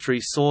industry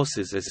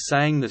sources as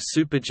saying the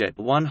Superjet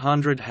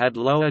 100 had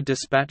lower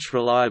dispatch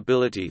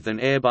reliability than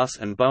Airbus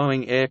and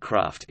Boeing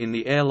aircraft in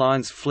the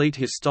airline's fleet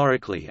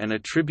historically and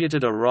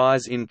attributed a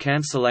rise in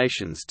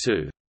cancellations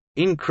to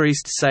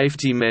increased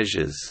safety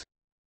measures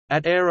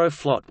at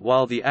Aeroflot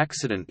while the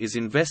accident is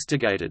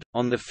investigated.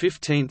 On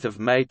 15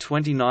 May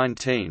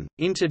 2019,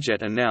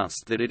 Interjet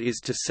announced that it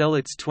is to sell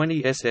its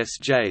 20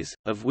 SSJs,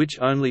 of which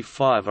only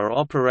 5 are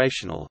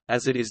operational,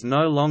 as it is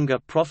no longer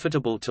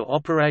profitable to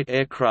operate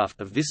aircraft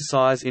of this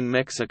size in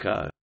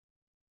Mexico.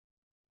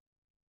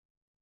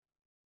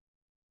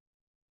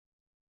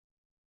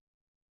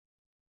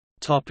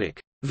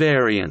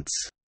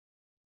 Variants.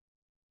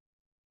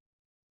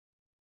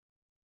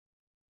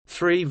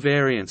 3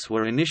 variants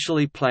were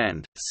initially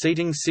planned,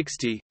 seating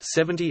 60,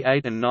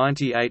 78 and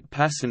 98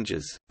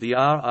 passengers, the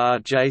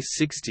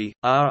RRJ-60,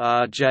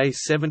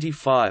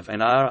 RRJ-75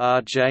 and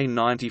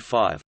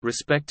RRJ-95,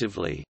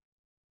 respectively.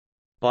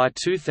 By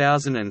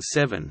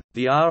 2007,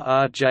 the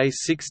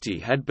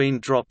RRJ-60 had been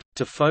dropped,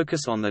 to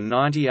focus on the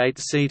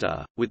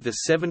 98-seater, with the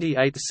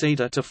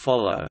 78-seater to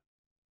follow.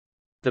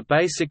 The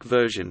basic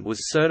version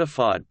was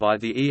certified by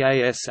the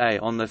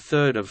EASA on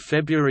 3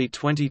 February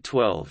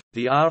 2012.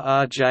 The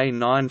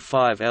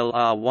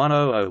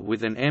RRJ-95LR100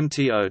 with an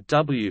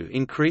MTOW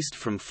increased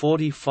from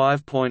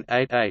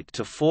 45.88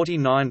 to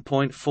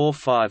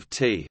 49.45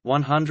 t,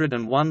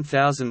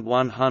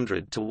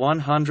 101,100 to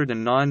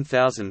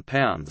 109,000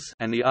 pounds,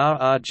 and the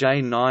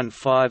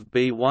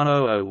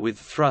RRJ-95B100 with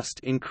thrust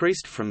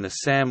increased from the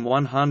SAM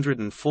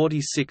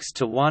 146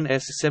 to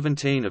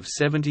 1S17 of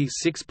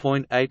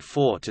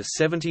 76.84 to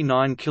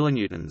 79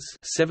 kilonewtons,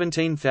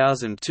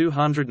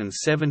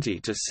 17,270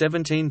 to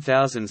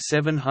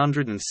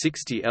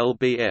 17,760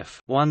 lbf.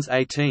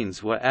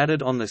 1s18s were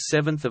added on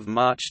 7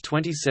 March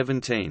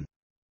 2017.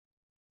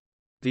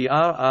 The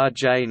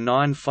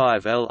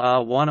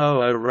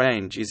RRJ-95LR100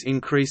 range is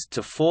increased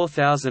to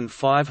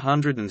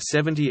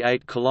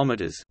 4,578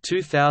 km,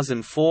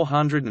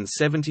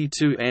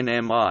 2,472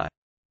 nmi.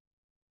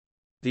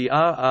 The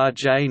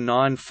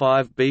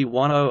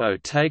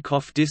RRJ-95B100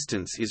 takeoff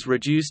distance is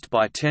reduced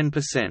by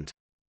 10%.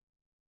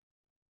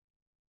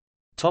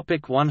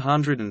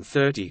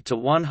 130 to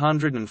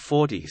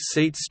 140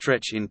 seat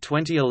stretch. In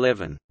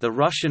 2011, the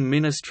Russian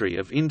Ministry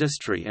of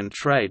Industry and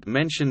Trade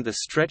mentioned the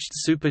stretched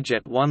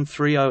Superjet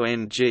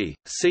 130NG,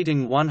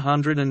 seating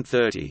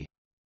 130.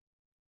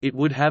 It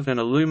would have an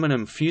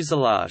aluminum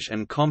fuselage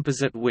and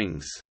composite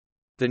wings.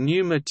 The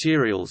new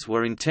materials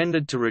were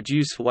intended to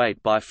reduce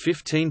weight by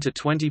 15 to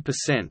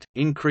 20%,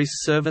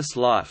 increase service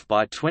life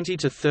by 20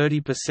 to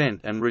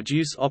 30% and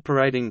reduce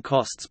operating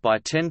costs by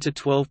 10 to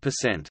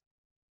 12%.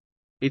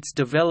 Its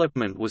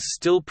development was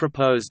still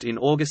proposed in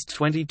August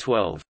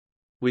 2012.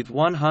 With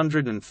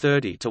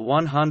 130 to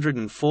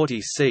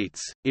 140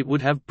 seats, it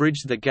would have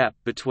bridged the gap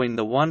between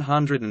the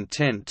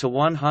 110 to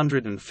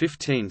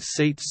 115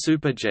 seat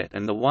Superjet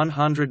and the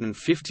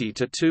 150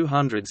 to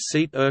 200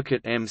 seat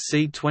Irkut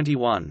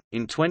MC-21.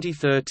 In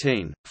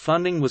 2013,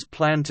 funding was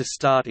planned to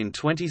start in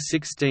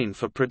 2016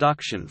 for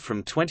production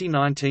from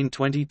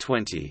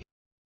 2019-2020.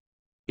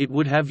 It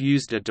would have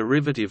used a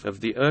derivative of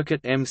the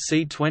Irkut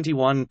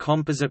MC-21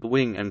 composite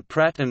wing and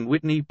Pratt &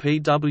 Whitney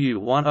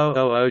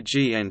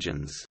PW1000G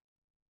engines.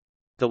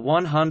 The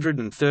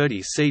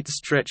 130-seat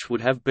stretch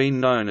would have been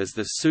known as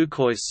the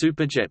Sukhoi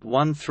Superjet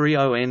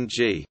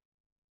 130NG.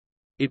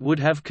 It would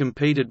have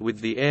competed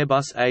with the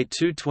Airbus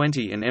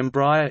A220 and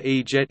Embraer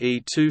E-Jet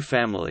E2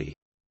 family.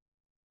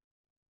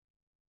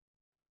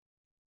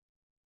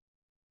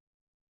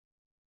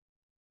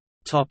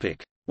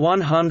 Topic: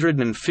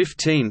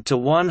 115 to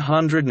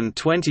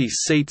 120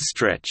 seat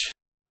stretch.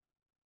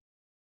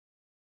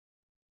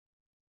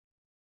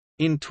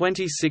 In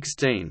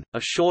 2016,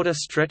 a shorter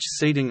stretch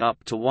seating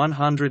up to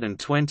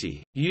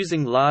 120,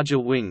 using larger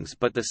wings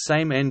but the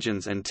same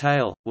engines and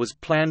tail, was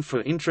planned for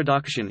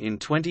introduction in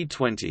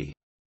 2020.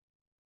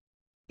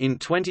 In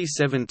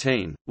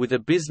 2017, with a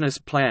business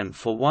plan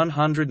for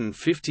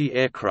 150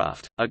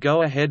 aircraft, a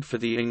go-ahead for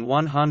the ING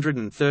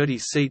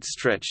 130-seat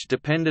stretch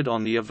depended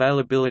on the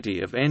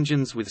availability of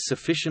engines with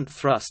sufficient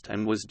thrust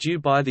and was due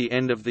by the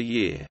end of the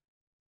year.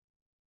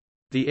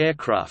 The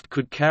aircraft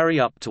could carry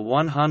up to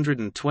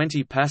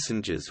 120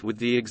 passengers with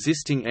the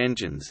existing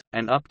engines,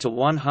 and up to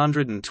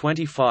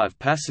 125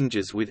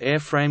 passengers with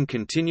airframe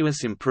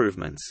continuous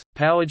improvements.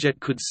 Powerjet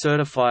could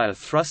certify a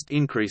thrust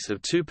increase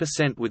of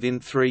 2%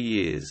 within 3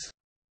 years.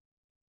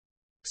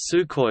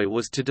 Sukhoi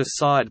was to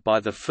decide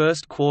by the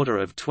first quarter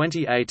of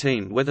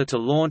 2018 whether to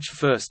launch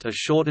first a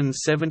shortened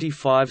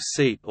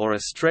 75-seat or a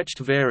stretched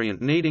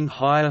variant needing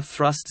higher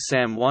thrust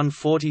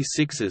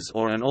SAM-146s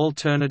or an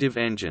alternative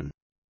engine.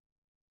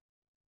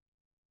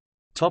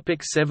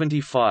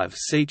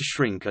 75-seat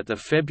shrink. At the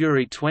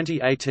February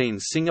 2018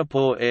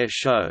 Singapore Air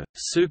Show,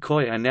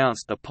 Sukhoi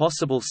announced a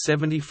possible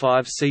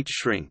 75-seat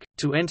shrink,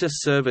 to enter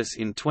service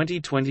in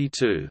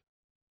 2022.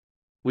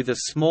 With a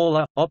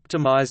smaller,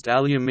 optimized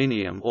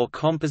aluminium or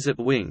composite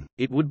wing,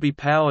 it would be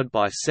powered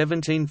by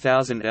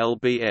 17,000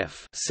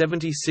 lbf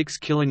 (76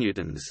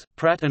 kilonewtons)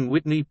 Pratt &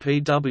 Whitney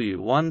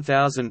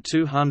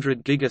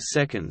PW1200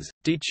 gigaseconds,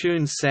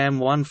 detuned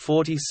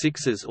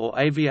SAM-146s or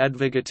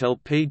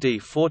Aviadvigatel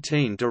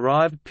PD-14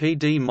 derived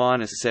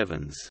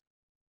PD-7s.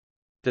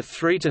 The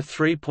 3 to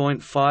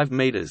 3.5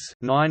 meters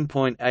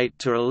 (9.8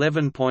 to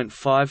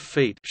 11.5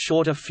 feet)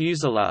 shorter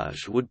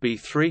fuselage would be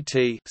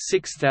 3t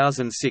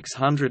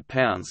 (6,600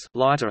 pounds)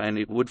 lighter, and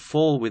it would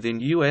fall within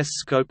U.S.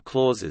 scope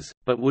clauses,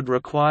 but would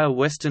require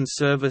Western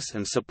service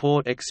and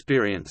support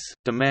experience.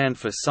 Demand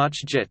for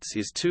such jets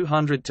is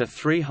 200 to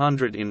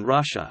 300 in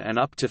Russia and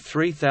up to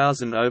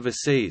 3,000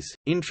 overseas.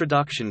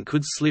 Introduction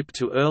could slip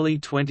to early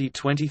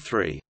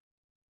 2023.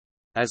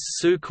 As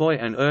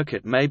Sukhoi and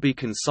Irkut may be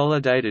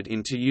consolidated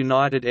into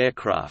United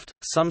Aircraft,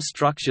 some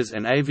structures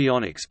and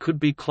avionics could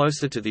be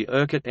closer to the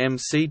Irkut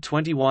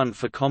MC-21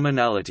 for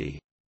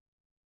commonality.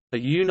 A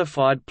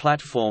unified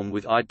platform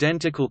with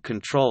identical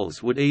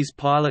controls would ease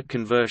pilot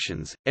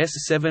conversions.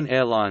 S7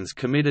 Airlines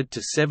committed to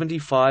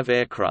 75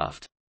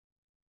 aircraft.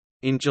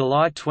 In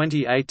July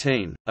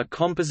 2018, a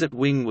composite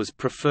wing was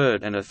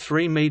preferred and a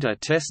 3-meter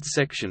test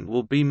section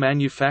will be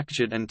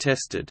manufactured and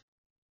tested.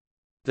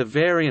 The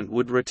variant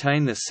would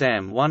retain the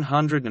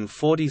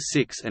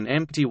SAM-146 and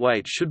empty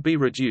weight should be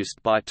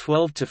reduced by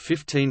 12 to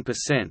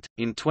 15%.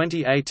 In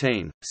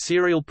 2018,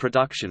 serial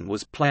production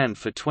was planned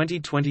for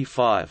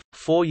 2025,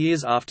 4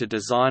 years after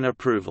design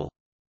approval.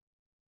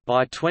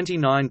 By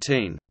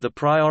 2019, the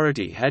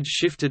priority had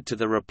shifted to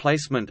the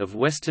replacement of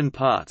Western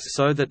parts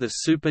so that the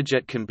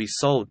Superjet can be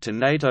sold to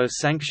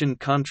NATO-sanctioned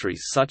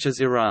countries such as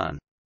Iran.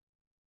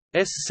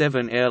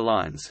 S7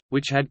 Airlines,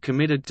 which had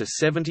committed to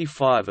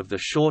 75 of the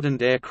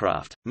shortened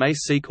aircraft, may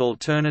seek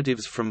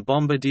alternatives from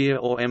Bombardier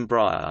or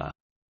Embraer.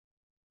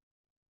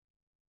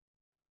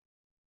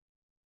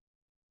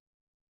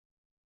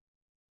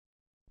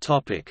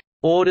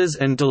 Orders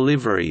and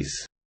deliveries.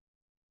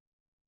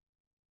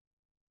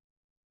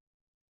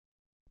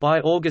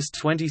 By August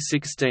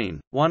 2016,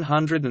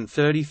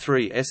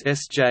 133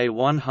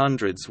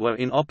 SSJ-100s were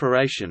in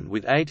operation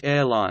with 8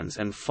 airlines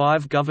and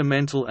 5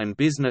 governmental and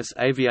business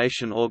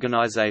aviation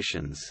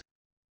organizations.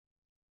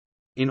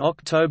 In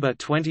October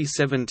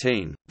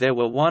 2017, there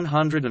were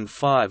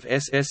 105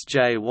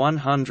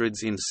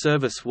 SSJ-100s in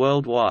service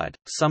worldwide,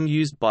 some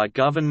used by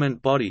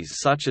government bodies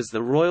such as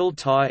the Royal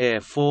Thai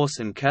Air Force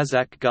and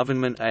Kazakh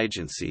government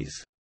agencies.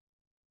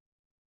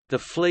 The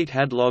fleet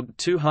had logged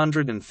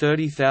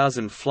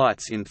 230,000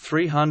 flights in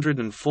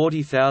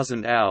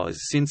 340,000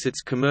 hours since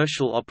its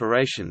commercial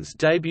operations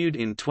debuted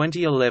in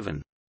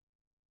 2011.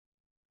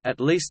 At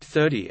least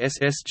 30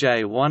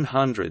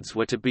 SSJ-100s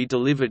were to be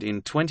delivered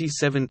in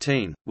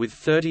 2017, with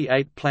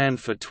 38 planned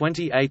for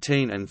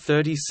 2018 and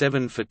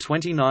 37 for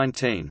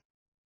 2019.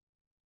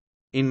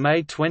 In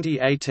May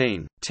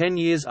 2018, 10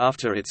 years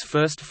after its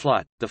first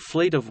flight, the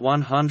fleet of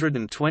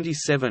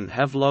 127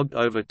 have logged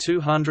over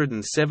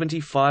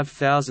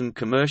 275,000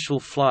 commercial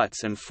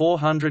flights and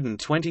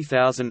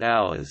 420,000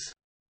 hours.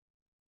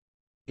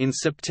 In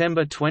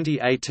September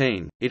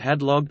 2018, it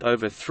had logged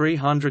over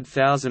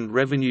 300,000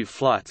 revenue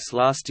flights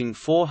lasting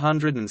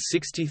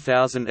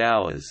 460,000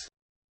 hours.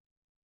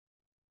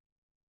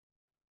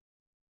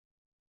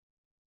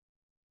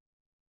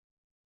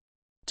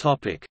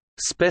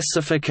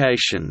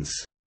 Specifications.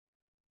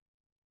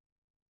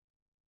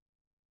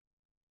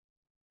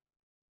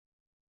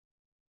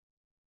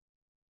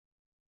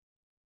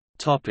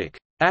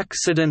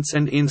 Accidents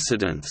and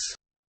incidents.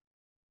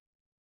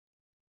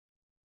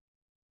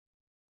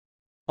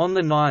 On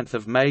 9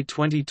 May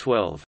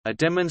 2012, a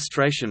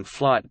demonstration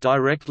flight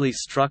directly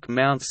struck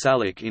Mount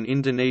Salak in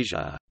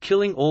Indonesia,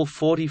 killing all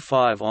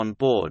 45 on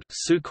board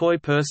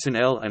Sukhoi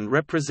personnel and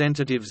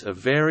representatives of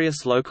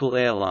various local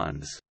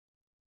airlines.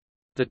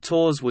 The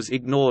TORS was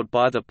ignored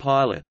by the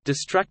pilot,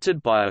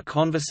 distracted by a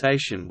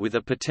conversation with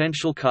a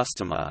potential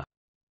customer.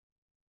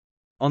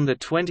 On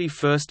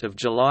 21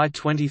 July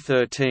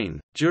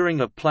 2013,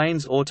 during a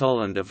plane's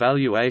autoland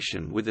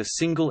evaluation with a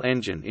single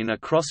engine in a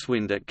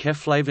crosswind at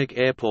Keflavik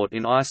Airport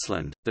in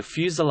Iceland, the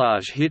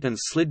fuselage hit and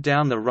slid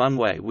down the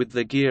runway with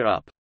the gear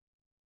up.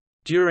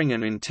 During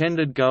an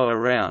intended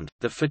go-around,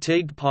 the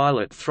fatigued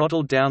pilot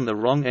throttled down the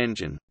wrong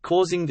engine,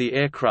 causing the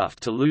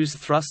aircraft to lose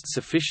thrust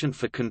sufficient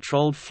for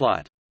controlled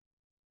flight.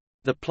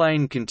 The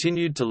plane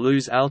continued to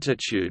lose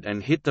altitude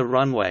and hit the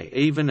runway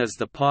even as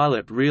the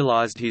pilot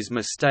realized his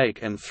mistake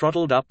and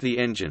throttled up the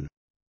engine.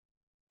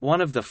 One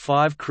of the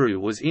 5 crew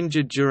was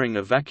injured during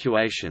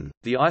evacuation.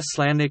 The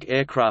Icelandic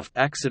Aircraft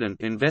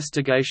Accident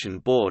Investigation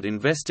Board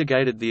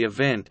investigated the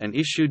event and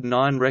issued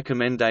 9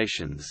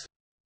 recommendations.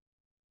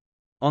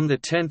 On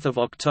 10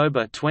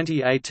 October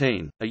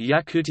 2018, a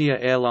Yakutia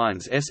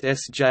Airlines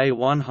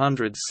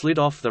SSJ-100 slid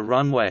off the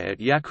runway at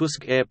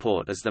Yakutsk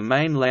Airport as the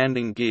main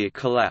landing gear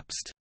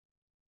collapsed.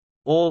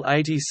 All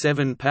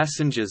 87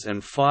 passengers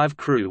and 5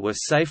 crew were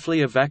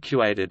safely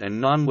evacuated and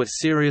none were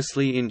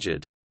seriously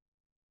injured.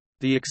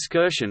 The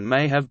excursion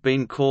may have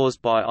been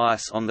caused by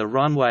ice on the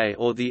runway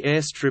or the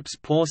airstrip's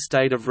poor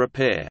state of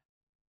repair.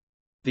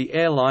 The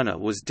airliner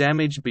was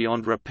damaged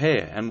beyond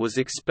repair and was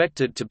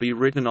expected to be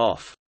written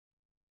off.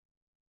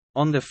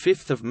 On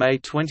 5 May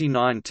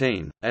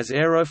 2019, as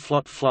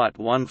Aeroflot Flight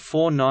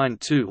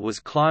 1492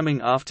 was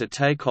climbing after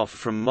takeoff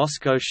from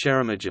Moscow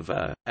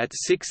Sheremetyevo, at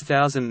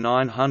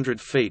 6,900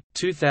 feet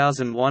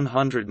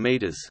 (2,100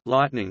 meters),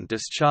 lightning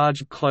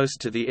discharged close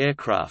to the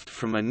aircraft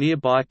from a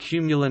nearby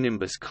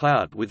cumulonimbus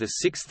cloud with a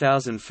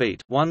 6,000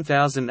 feet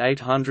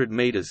 (1,800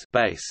 meters)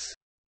 base.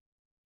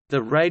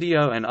 The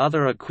radio and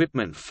other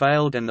equipment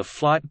failed and the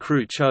flight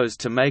crew chose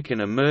to make an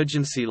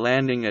emergency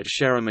landing at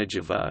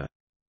Sheremetyevo.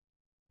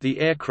 The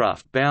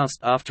aircraft bounced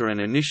after an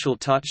initial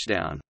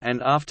touchdown,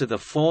 and after the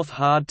 4th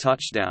hard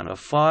touchdown a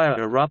fire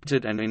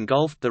erupted and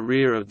engulfed the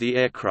rear of the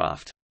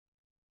aircraft.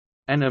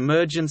 An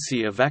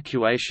emergency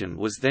evacuation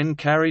was then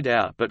carried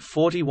out but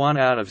 41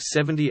 out of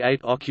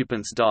 78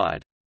 occupants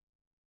died.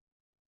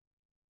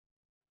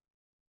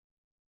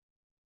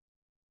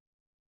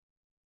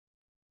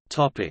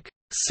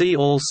 See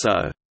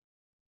also: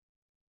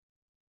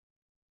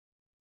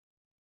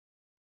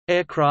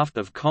 Aircraft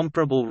of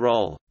comparable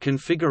role,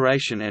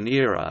 configuration and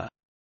era,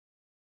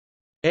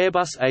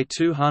 Airbus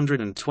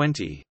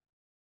A220,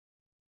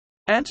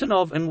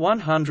 Antonov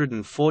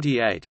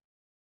An-148,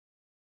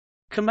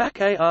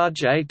 Comac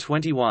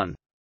ARJ-21,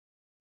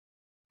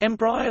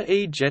 Embraer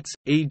E-Jets,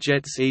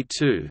 E-Jets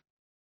E2,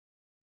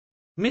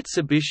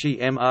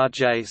 Mitsubishi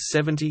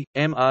MRJ-70,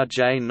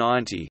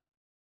 MRJ-90.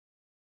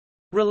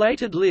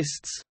 Related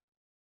lists: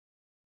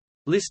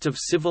 List of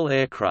civil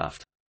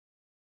aircraft,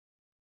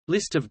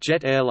 List of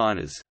jet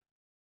airliners.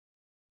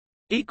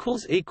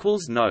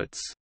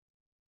 Notes